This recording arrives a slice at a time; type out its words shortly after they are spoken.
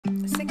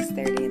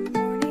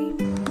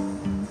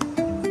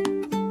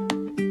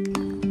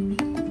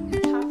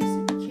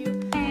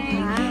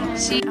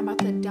I'm about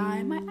to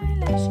dye my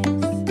eyelashes.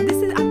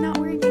 I'm not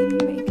wearing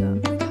any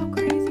makeup. Like, how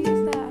crazy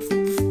is that?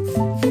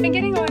 I've been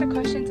getting a lot of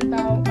questions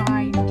about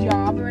my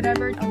job or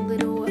whatever. A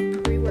little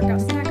pre-workout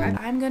snack.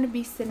 I'm going to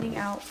be sending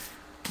out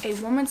a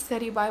woman's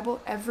study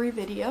Bible every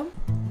video.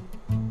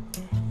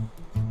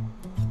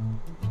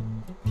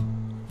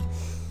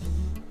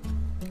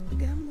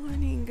 Good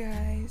morning,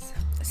 guys.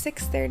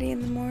 6:30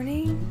 in the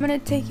morning. I'm gonna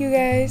take you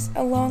guys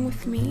along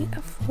with me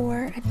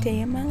for a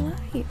day in my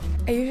life.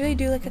 I usually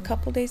do like a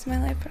couple days of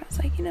my life, but I was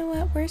like, you know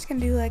what, we're just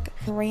gonna do like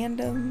a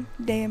random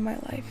day in my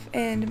life.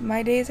 And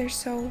my days are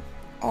so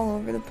all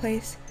over the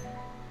place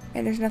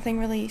and there's nothing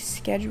really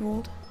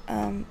scheduled.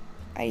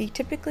 I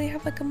typically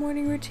have like a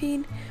morning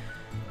routine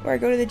where I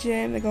go to the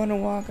gym, I go on a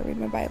walk, I read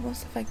my Bible,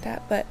 stuff like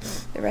that, but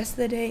the rest of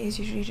the day is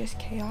usually just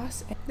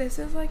chaos. This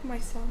is like my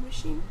sound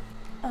machine.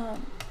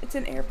 It's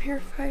an air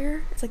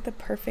purifier. It's like the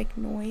perfect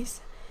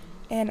noise,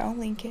 and I'll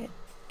link it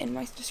in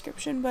my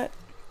description, but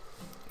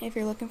if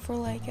you're looking for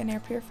like an air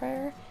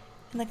purifier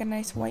and like a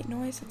nice white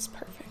noise, it's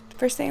perfect.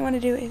 First thing I want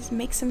to do is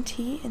make some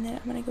tea, and then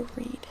I'm gonna go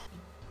read.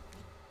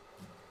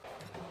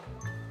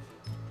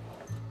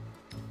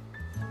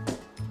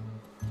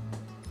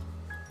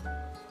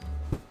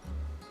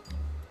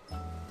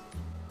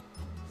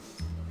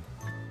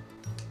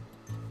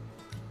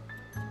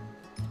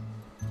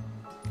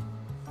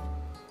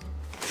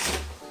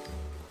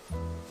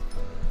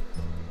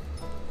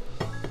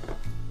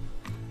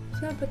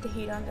 I'm gonna put the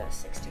heat on to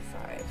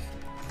 65.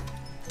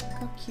 Look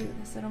how cute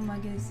this little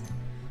mug is.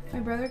 My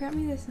brother got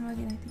me this mug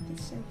and I think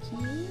it's so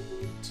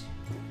cute.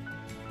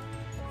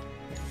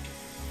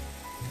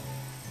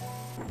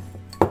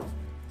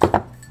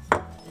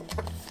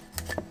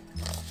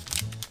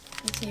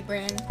 The tea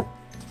brand,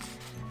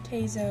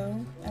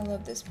 Thankyou. I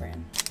love this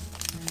brand.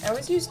 I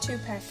always use 2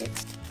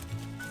 packets.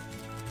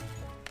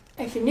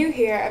 If you're new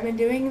here, I've been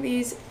doing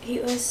these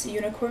Heatless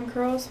unicorn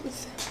curls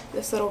with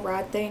this little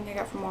rod thing I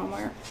got from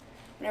Walmart.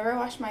 Whenever I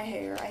wash my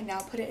hair, I now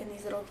put it in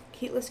these little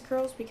Heatless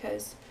curls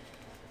because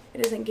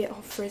it doesn't get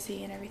all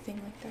frizzy and everything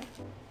like that.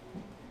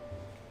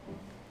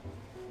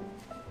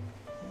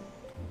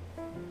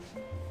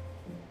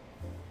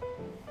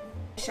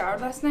 I showered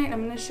last night and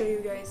I'm going to show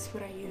you guys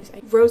what I use.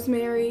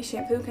 Rosemary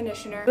shampoo and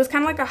conditioner. It was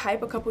kind of like a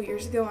hype a couple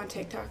years ago on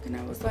TikTok, and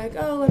I was like,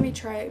 oh, let me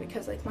try it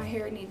because like my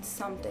hair needs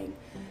something.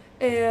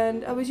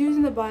 And I was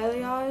using the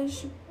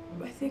Balayage,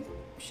 I think,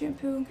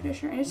 shampoo and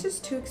conditioner, and it's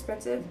just too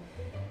expensive.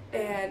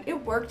 And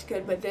it worked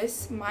good, but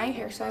my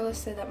hairstylist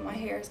said that my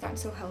hair has gotten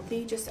so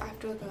healthy just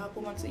after like a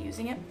couple months of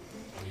using it.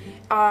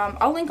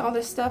 I'll link all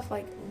this stuff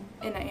like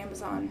in an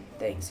Amazon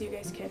thing so you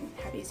guys can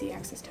have easy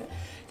access to it.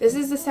 This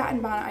is the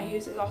satin bonnet I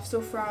use. It's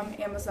also from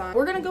Amazon.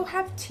 We're gonna go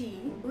have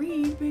tea,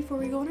 read before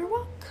we go on our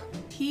walk.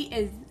 Tea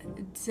is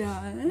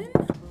done.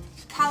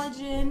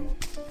 Collagen,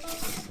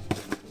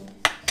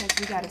 because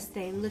we gotta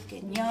stay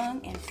looking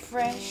young and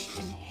fresh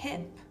and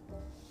hip.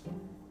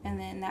 And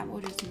then that will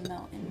just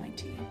melt in my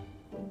tea.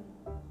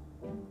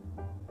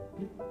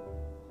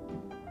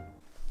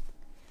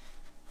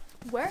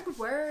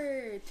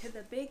 Word to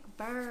the big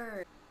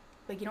bird.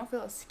 Like, you don't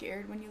feel as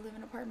scared when you live in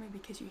an apartment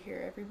because you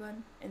hear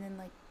everyone, and then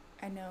like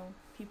I know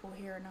people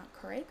here are not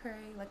cray.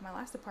 Like my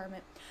last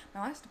apartment,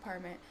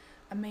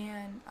 a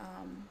man,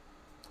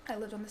 I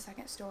lived on the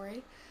 2nd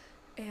story,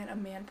 and a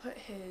man put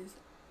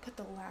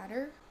the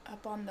ladder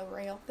up on the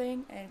rail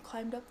thing and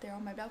climbed up there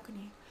on my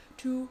balcony.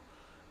 2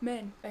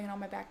 men banging on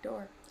my back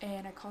door,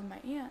 and I called my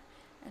aunt,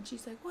 and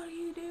she's like, what are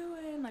you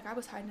doing? Like, I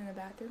was hiding in the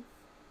bathroom.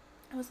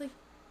 I was like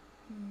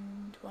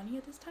 20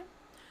 at this time,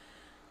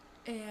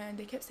 and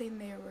they kept saying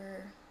they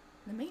were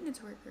the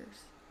maintenance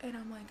workers, and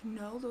I'm like,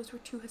 no, those were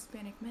 2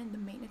 Hispanic men. The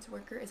maintenance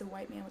worker is a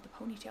white man with a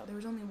ponytail. There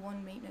was only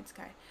one maintenance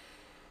guy,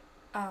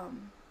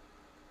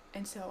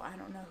 and so I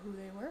don't know who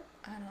they were.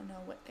 I don't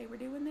know what they were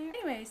doing there.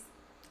 Anyways,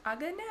 all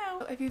good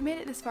now. If you've made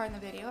it this far in the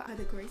video, by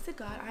the grace of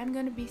God, I'm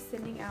going to be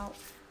sending out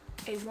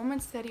a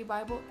woman's study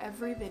Bible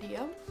every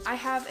video. I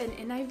have an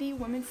NIV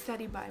women's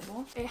study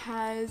Bible. It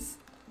has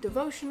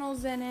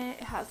devotionals in it.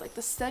 It has like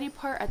the study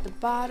part at the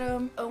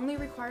bottom. Only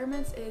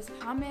requirements is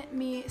comment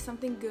me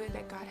something good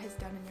that God has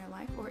done in your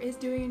life or is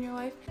doing in your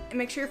life, and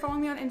make sure you're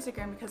following me on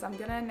Instagram because I'm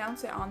gonna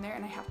announce it on there,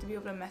 and I have to be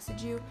able to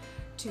message you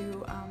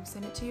to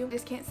send it to you. I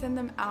just can't send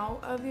them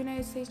out of the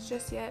United States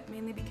just yet,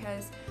 mainly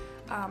because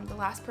the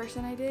last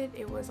person I did,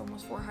 it was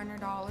almost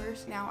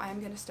 $400. Now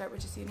I'm gonna start with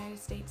just the United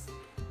States,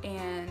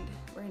 and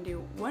we're gonna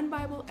do 1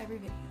 Bible every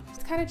video.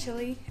 It's kind of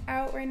chilly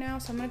out right now,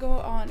 so I'm gonna go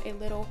on a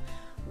little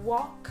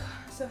walk.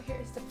 So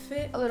here's the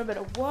fit. A little bit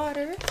of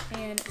water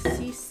and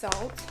sea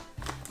salt.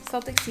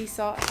 Celtic sea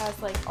salt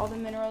has like all the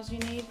minerals you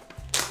need.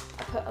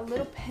 I put a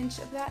little pinch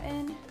of that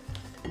in.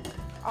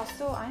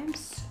 Also, I'm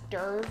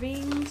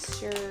starving,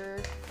 sure.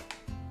 A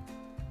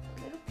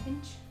little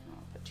pinch. I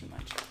don't put too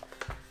much.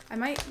 I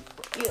might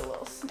eat a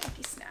little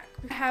snacky snack.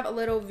 I have a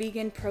little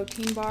vegan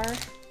protein bar.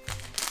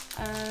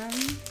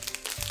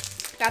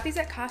 Got these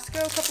at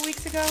Costco a couple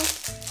weeks ago.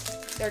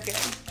 They're good.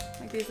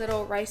 Like these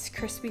little Rice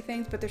Krispie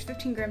things, but there's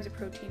 15 grams of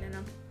protein in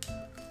them.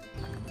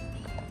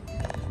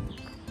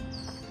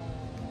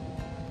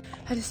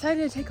 I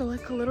decided to take a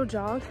little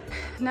jog.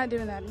 I'm not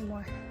doing that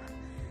anymore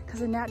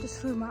because a gnat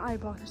just flew in my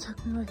eyeball and it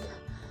took me like,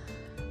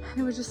 and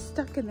it was just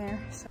stuck in there.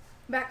 So.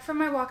 Back from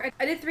my walk,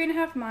 I did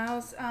 3.5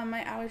 miles.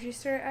 My allergies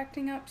started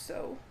acting up,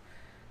 so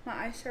my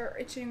eyes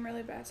started itching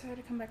really bad, so I had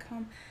to come back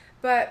home.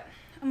 But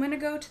I'm gonna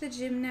go to the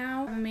gym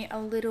now. I'm gonna make a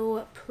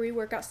little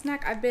pre-workout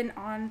snack. I've been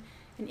on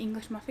an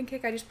English muffin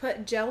cake. I just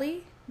put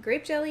jelly,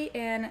 grape jelly,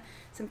 and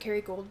some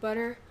Kerrygold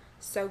butter.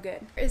 So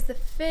good. Here's the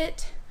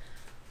fit.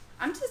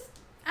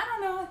 I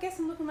don't know, I guess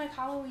I'm looking like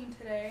Halloween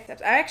today.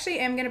 I actually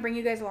am gonna bring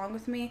you guys along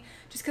with me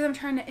just because I'm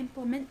trying to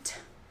implement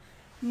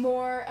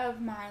more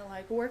of my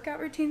like workout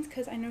routines,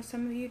 because I know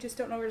some of you just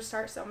don't know where to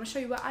start. So I'm gonna show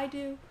you what I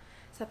do,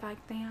 stuff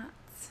like that.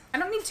 I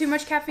don't need too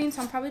much caffeine,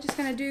 so I'm probably just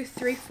gonna do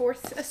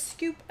 3/4 a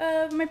scoop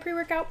of my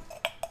pre-workout.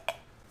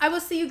 I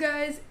will see you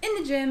guys in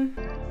the gym.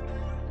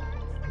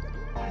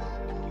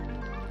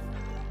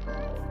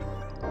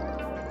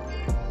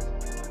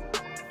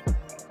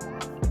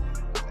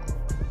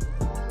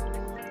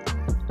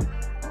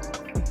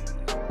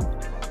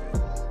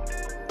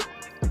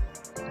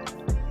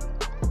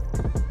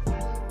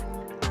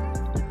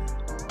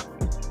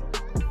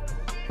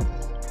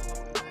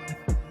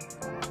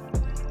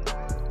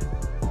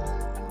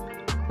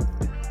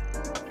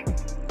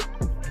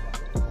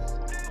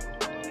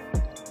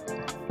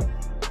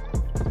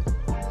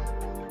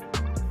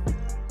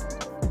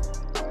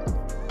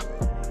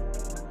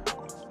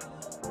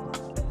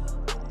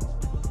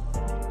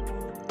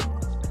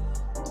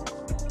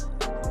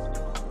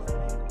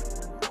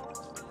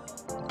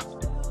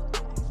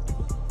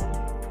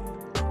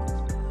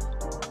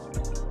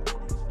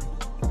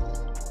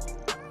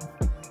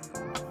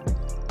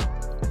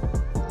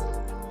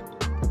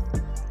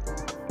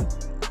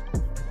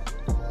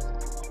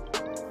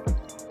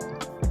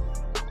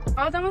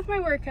 All done with my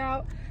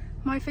workout.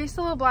 My face is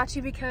a little blotchy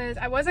because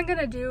I wasn't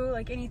gonna do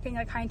like anything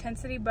like high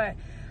intensity, but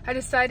I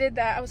decided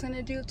that I was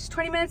gonna do just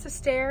 20 minutes of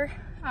stair.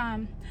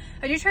 I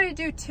do try to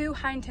do 2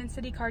 high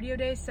intensity cardio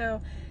days,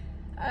 so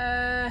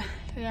yeah,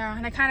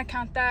 and I kind of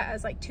count that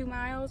as like 2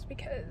 miles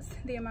because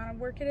the amount of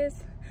work it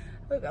is.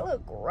 Look, I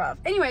look rough.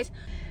 Anyways,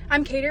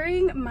 I'm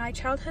catering my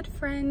childhood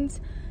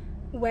friend's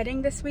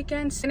wedding this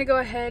weekend. So I'm gonna go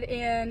ahead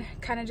and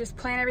kind of just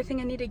plan everything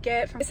I need to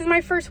get from. This is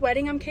my first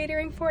wedding I'm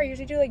catering for. I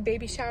usually do like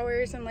baby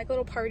showers and like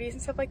little parties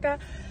and stuff like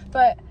that,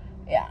 but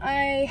yeah,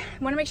 I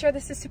want to make sure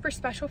this is super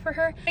special for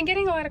her. I'm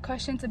getting a lot of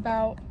questions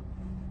about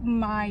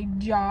my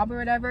job or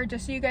whatever.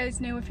 Just so you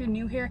guys know, if you're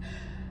new here,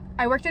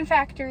 I worked in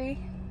factory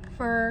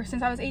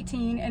since I was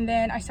 18, and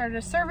then I started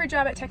a server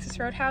job at Texas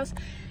Roadhouse,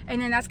 and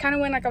then that's kind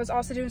of when like I was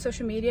also doing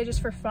social media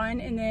just for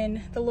fun, and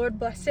then the Lord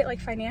blessed it like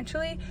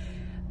financially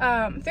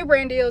through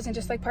brand deals and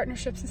just like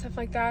partnerships and stuff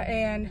like that.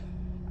 And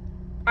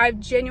I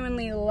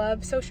genuinely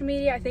love social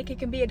media. I think it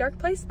can be a dark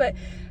place, but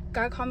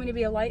God called me to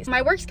be a light.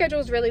 My work schedule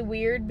is really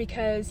weird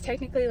because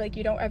technically like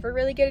you don't ever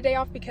really get a day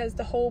off because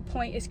the whole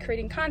point is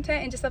creating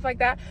content and just stuff like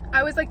that. I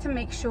always like to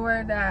make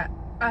sure that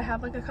I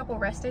have like a couple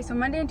rest days. So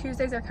Monday and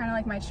Tuesdays are kind of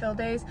like my chill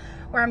days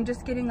where I'm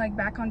just getting like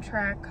back on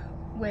track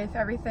with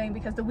everything,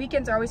 because the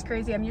weekends are always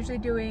crazy. I'm usually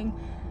doing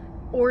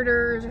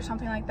orders or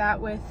something like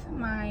that with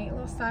my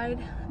little side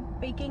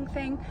baking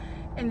thing.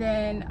 And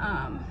then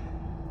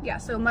yeah,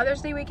 so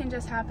Mother's Day weekend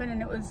just happened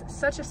and it was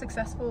such a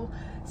successful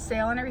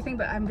sale and everything,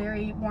 but I'm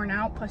very worn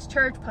out, plus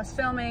church, plus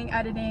filming,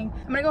 editing.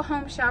 I'm gonna go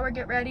home, shower,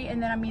 get ready,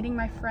 and then I'm meeting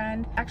my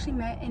friend. I actually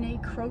met in a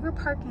Kroger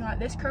parking lot,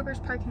 this Kroger's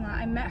parking lot.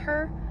 I met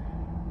her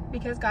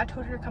because God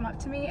told her to come up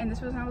to me, and this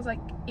was when I was like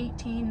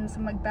 18 and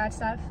some like bad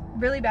stuff,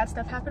 really bad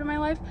stuff happened in my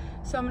life.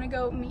 So I'm gonna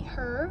go meet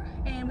her,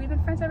 and we've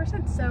been friends ever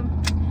since. So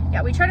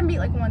yeah, we try to meet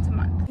like once a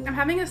month. I'm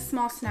having a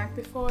small snack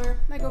before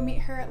I go meet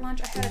her at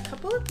lunch. I had a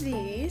couple of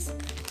these.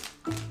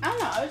 I don't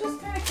know, I was just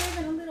kind of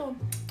craving a little,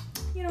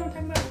 you know what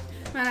I'm talking about.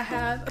 I'm gonna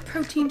have a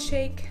protein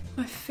shake.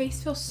 My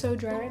face feels so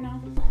dry right now.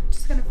 I'm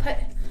just gonna put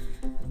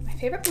my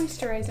favorite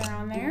moisturizer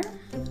on there.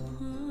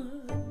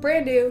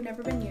 Brand new,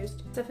 never been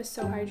used. Stuff is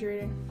so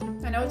hydrating.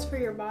 I know it's for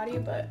your body,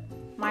 but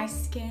my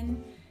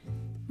skin,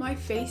 my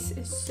face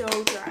is so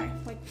dry,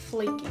 like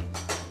flaky.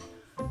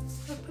 I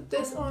put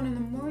this on in the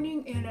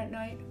morning and at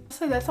night.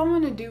 So that's all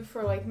I'm gonna do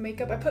for like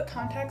makeup. I put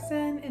contacts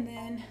in and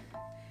then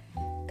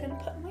gonna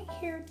put my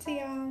hair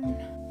down.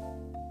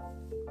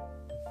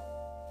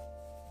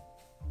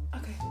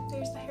 Okay,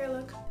 there's the hair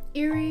look.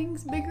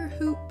 Earrings, bigger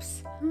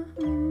hoops.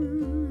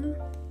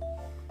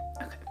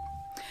 Okay.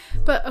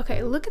 But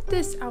okay, look at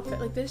this outfit.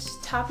 Like this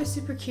top is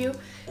super cute.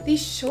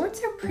 These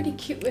shorts are pretty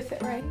cute with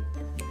it, right?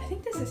 I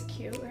think this is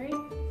cute, right?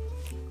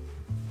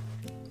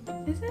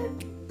 Is it?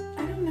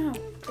 I don't know.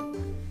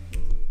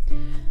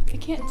 I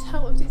can't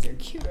tell if these are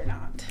cute or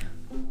not.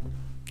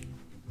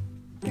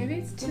 Maybe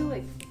it's too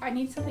like, I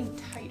need something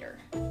tighter.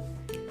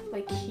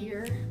 Like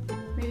here.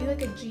 Maybe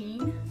like a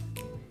jean.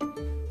 I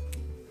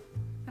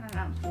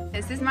don't know.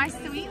 This is my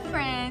sweet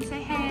friend.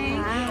 Say hey.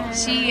 Hi.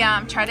 She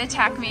tried to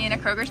attack me in a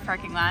Kroger's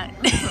parking lot.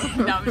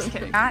 No, I'm just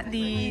kidding. Got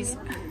these,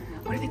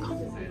 what are they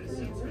called?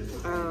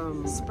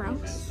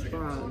 Sprouts?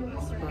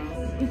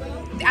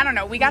 I don't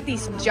know. We got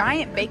these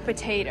giant baked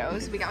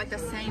potatoes. We got like the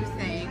same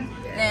thing.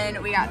 And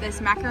then we got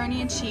this macaroni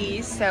and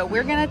cheese. So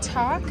we're gonna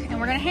talk and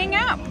we're gonna hang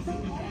out.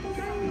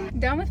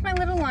 Done with my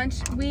little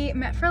lunch. We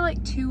met for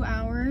like 2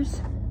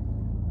 hours.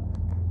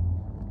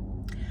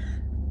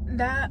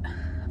 That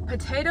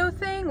potato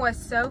thing was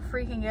so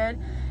freaking good.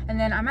 And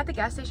then I'm at the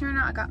gas station right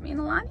now. I got me in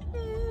the line.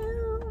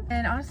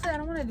 And honestly, I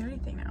don't want to do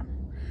anything now.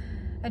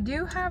 I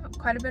do have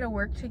quite a bit of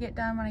work to get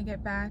done when I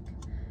get back.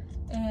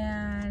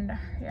 And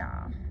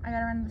yeah, I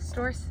gotta run to the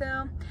store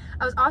still.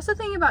 I was also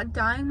thinking about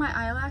dyeing my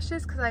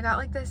eyelashes because I got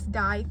like this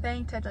dye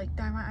thing to like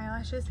dye my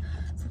eyelashes.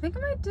 So I think I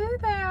might do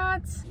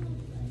that.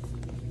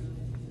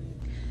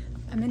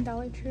 I'm in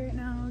Dollar Tree right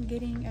now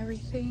getting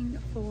everything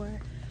for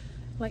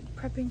like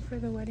prepping for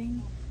the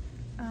wedding.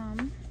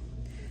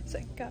 So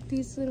I got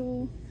these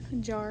little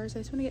jars. I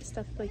just want to get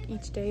stuff like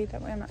each day,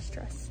 that way I'm not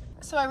stressed.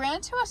 So I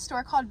ran to a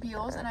store called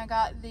Beals and I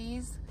got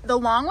these. The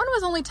long one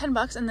was only 10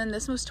 bucks and then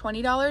this was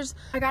 $20.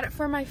 I got it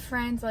for my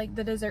friends, like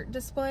the dessert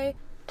display.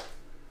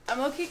 I'm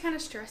low-key kind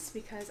of stressed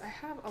because I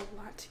have a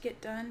lot to get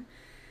done.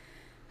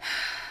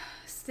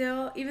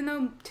 Still, even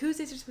though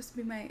Tuesdays are supposed to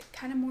be my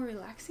kind of more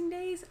relaxing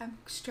days, I'm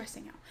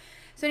stressing out.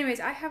 So anyways,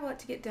 I have a lot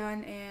to get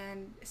done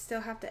and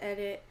still have to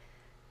edit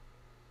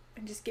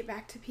and just get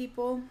back to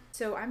people.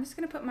 So I'm just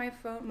gonna put my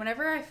phone,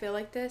 whenever I feel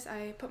like this,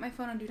 I put my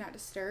phone on do not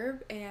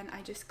disturb and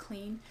I just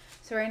clean.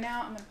 So right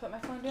now I'm gonna put my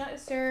phone on do not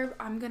disturb.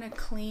 I'm gonna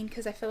clean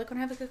because I feel like when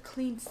I have like a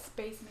clean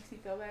space, it makes me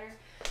feel better.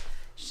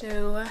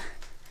 So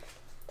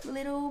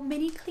little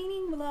mini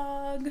cleaning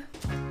vlog.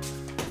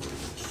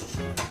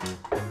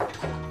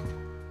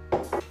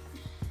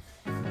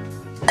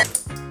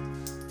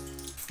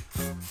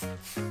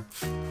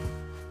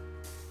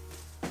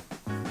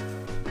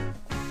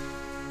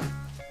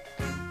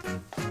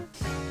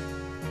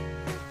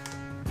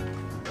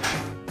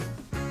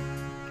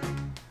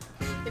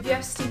 If you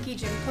have stinky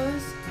gym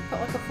clothes, put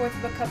like 1/4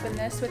 of a cup in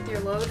this with your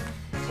load.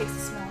 It takes the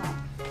smell out.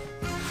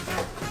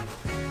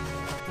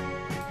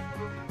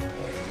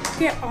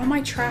 Get all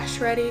my trash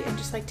ready and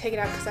just like take it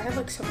out because I have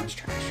like so much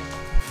trash.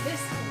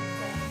 This whole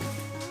thing.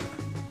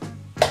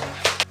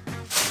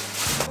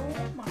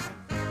 Oh my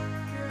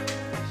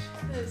gosh.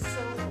 This is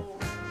so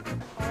old.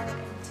 All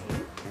empty.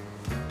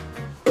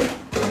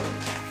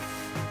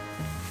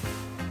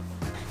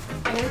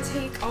 I gotta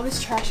take all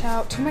this trash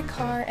out to my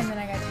car and then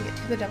I gotta take it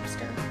to the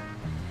dumpster.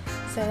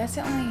 So that's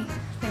the only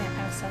thing that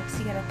kind of sucks.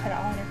 You gotta put it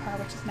all in your car,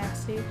 which is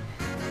nasty.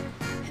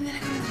 And then I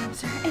go to the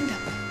dumpster and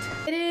dump it.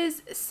 It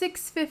is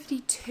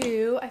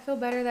 6:52. I feel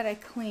better that I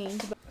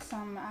cleaned, but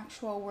some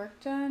actual work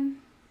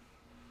done.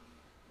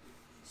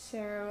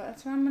 So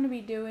that's what I'm gonna be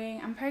doing.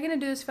 I'm probably gonna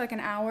do this for like an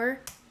hour.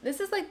 This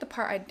is like the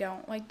part I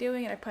don't like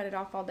doing and I put it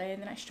off all day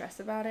and then I stress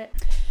about it.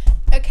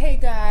 Okay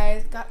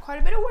guys, got quite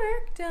a bit of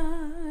work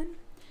done.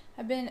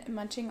 I've been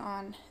munching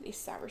on these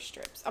sour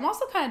strips. I'm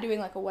also kind of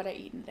doing like a what I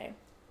eat in a day.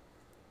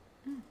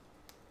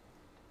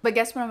 But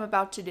guess what I'm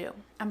about to do?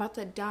 I'm about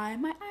to dye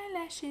my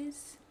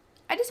eyelashes.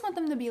 I just want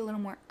them to be a little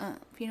more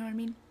you know what I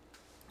mean?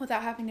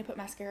 Without having to put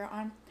mascara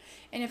on.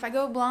 And if I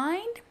go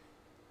blind,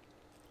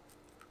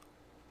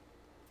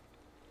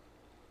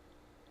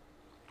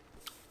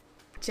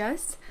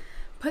 just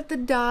put the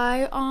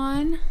dye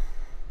on.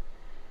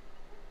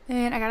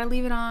 And I gotta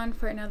leave it on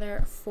for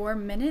another 4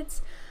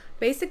 minutes.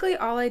 Basically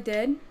all I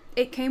did,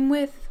 it came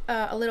with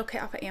a little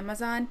kit off of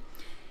Amazon.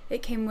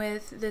 It came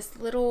with this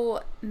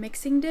little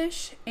mixing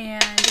dish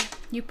and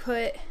you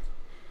put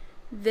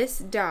this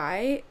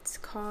dye. It's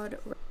called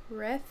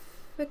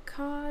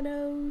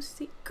Reficado.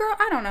 Girl,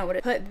 I don't know what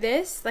it is. Put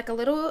this, like a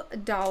little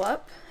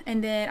dollop,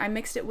 and then I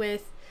mixed it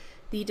with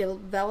the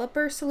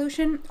developer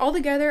solution. All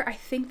together, I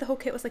think the whole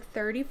kit was like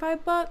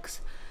 35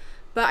 bucks.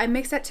 But I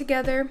mixed that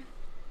together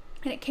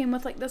and it came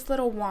with like this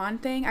little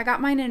wand thing. I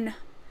got mine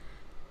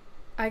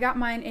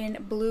in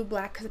blue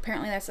black because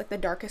apparently that's like the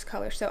darkest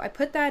color. So I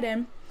put that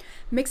in,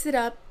 mix it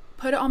up,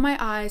 put it on my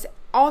eyes.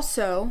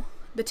 Also,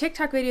 the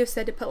TikTok video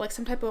said to put like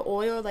some type of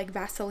oil, like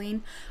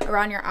Vaseline,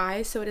 around your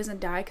eyes so it doesn't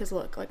dye. Because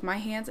look, like my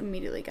hands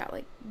immediately got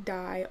like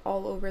dye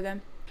all over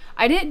them.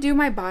 I didn't do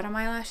my bottom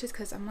eyelashes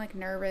because I'm like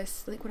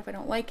nervous. Like what if I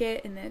don't like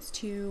it and then it's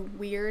too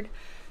weird?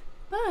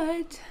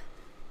 But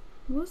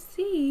we'll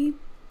see.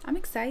 I'm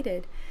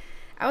excited.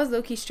 I was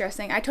low-key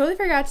stressing. I totally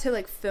forgot to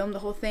like film the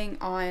whole thing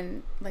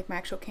on like my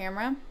actual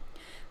camera.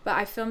 But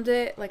I filmed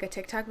it like a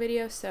TikTok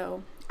video,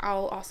 so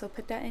I'll also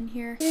put that in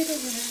here.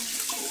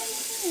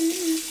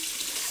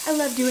 I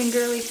love doing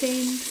girly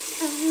things.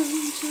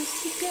 I'm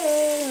just a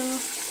girl.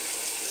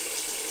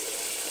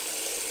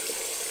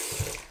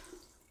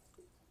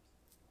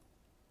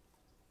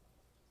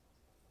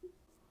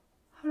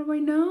 How do I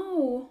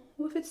know?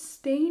 What if it's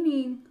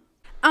staining?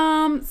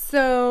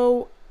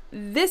 So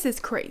this is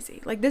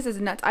crazy. Like this is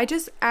nuts. I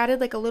just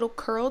added like a little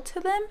curl to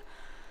them.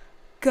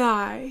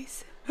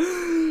 Guys.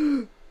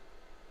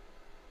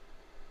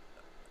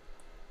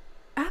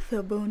 I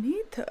feel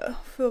bonita. I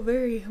feel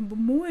very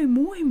muy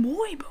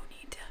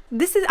bonita.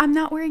 This is, I'm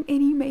not wearing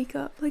any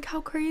makeup. Like how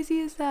crazy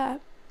is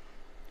that?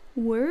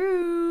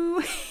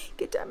 Whoa.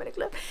 Good time in a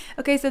club.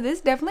 Okay, so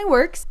this definitely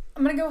works.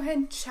 I'm gonna go ahead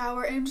and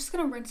shower and I'm just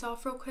gonna rinse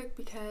off real quick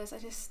because I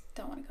just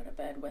don't want to go to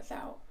bed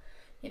without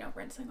you know,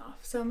 rinsing off.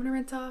 So I'm gonna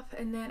rinse off,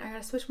 and then I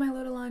gotta switch my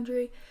load of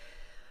laundry.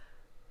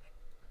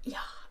 Yeah,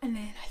 and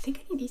then I think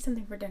I need to eat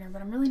something for dinner,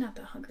 but I'm really not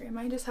that hungry. I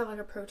might just have like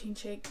a protein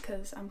shake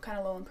because I'm kind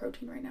of low in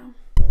protein right now.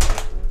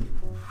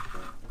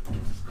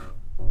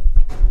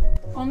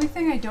 Only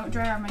thing I don't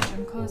dry are my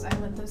gym clothes. I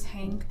let those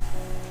hang.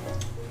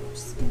 I'm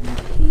just gonna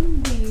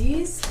hang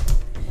these.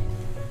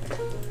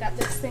 Got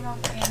this thing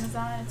off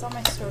Amazon. It's on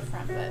my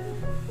storefront, but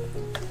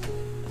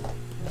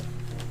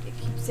it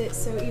keeps it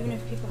so even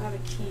if people have a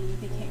key,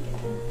 they can't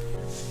get in.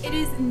 It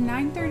is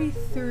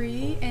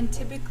 9:33, and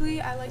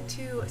typically I like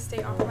to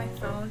stay off my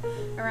phone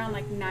around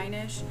like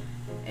 9ish.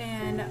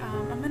 And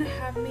I'm gonna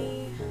have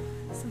me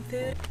some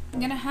food. I'm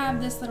gonna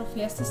have this little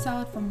fiesta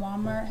salad from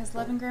Walmart. It has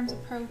 11 grams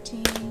of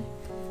protein,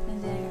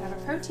 and then I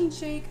have a protein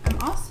shake. I'm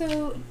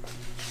also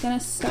gonna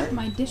start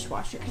my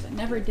dishwasher because I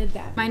never did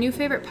that. My new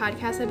favorite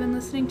podcast I've been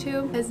listening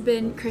to has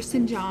been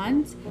Kristen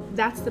John's.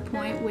 That's the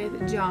Point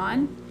with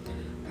John,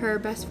 her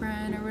best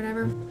friend or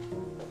whatever.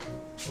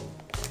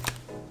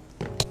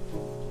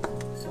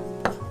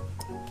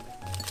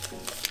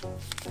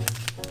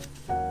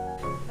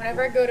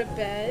 Whenever I go to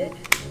bed,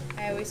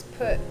 I always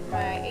put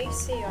my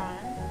AC on,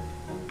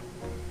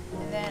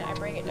 and then I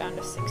bring it down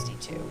to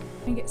 62. I'm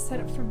gonna get set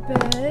up for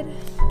bed.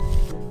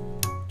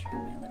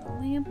 Turn my little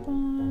lamp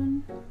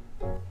on.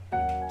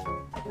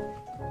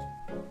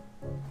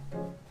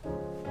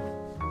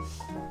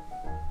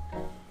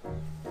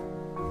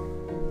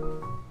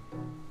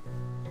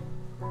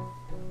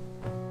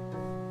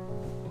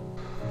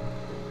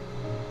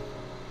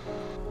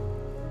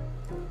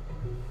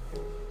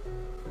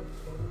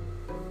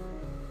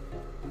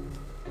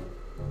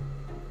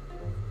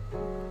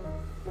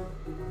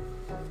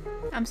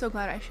 I'm so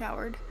glad I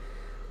showered.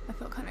 I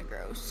felt kind of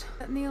gross.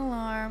 Setting the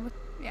alarm.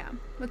 Yeah,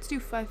 let's do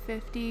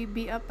 5:50.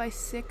 Be up by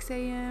 6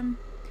 a.m.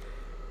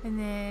 and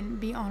then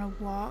be on a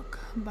walk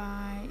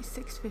by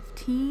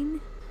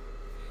 6:15.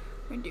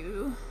 We're gonna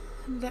do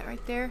that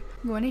right there.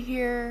 I'm going to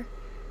hear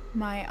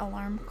my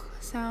alarm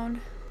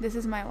sound. This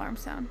is my alarm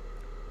sound.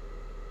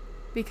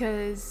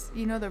 Because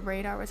you know the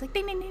radar was like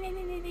ding ding ding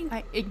ding ding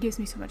ding. It gives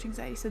me so much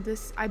anxiety. So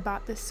I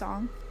bought this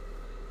song.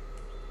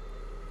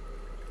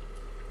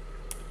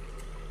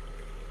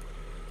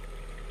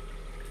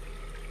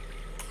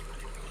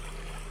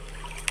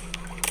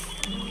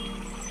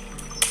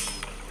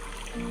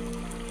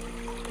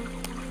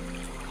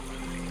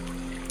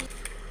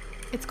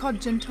 It's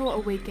called Gentle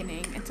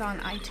Awakening. It's on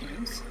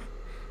iTunes.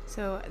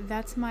 So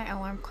that's my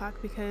alarm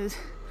clock because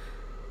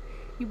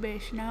you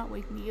better not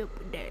wake me up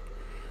with that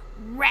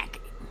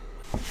racket.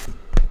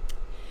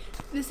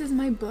 This is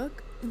my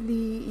book, The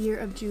Year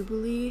of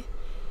Jubilee.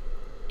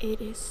 It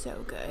is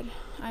so good.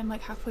 I'm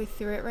like halfway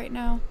through it right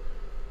now.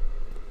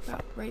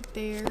 About right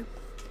there.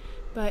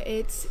 But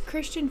it's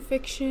Christian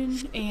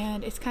fiction,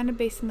 and it's kind of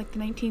based in like the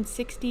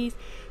 1960s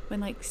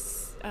when like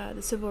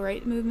the civil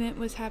rights movement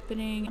was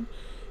happening.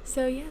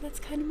 So yeah, that's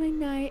kind of my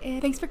night,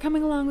 and thanks for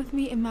coming along with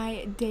me in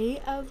my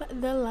day of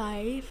the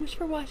life. Thanks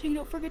for watching.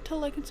 Don't forget to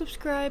like and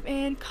subscribe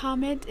and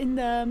comment in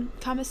the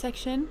comment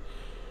section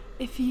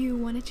if you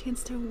want a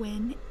chance to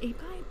win a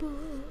Bible.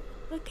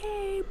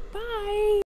 Okay, bye.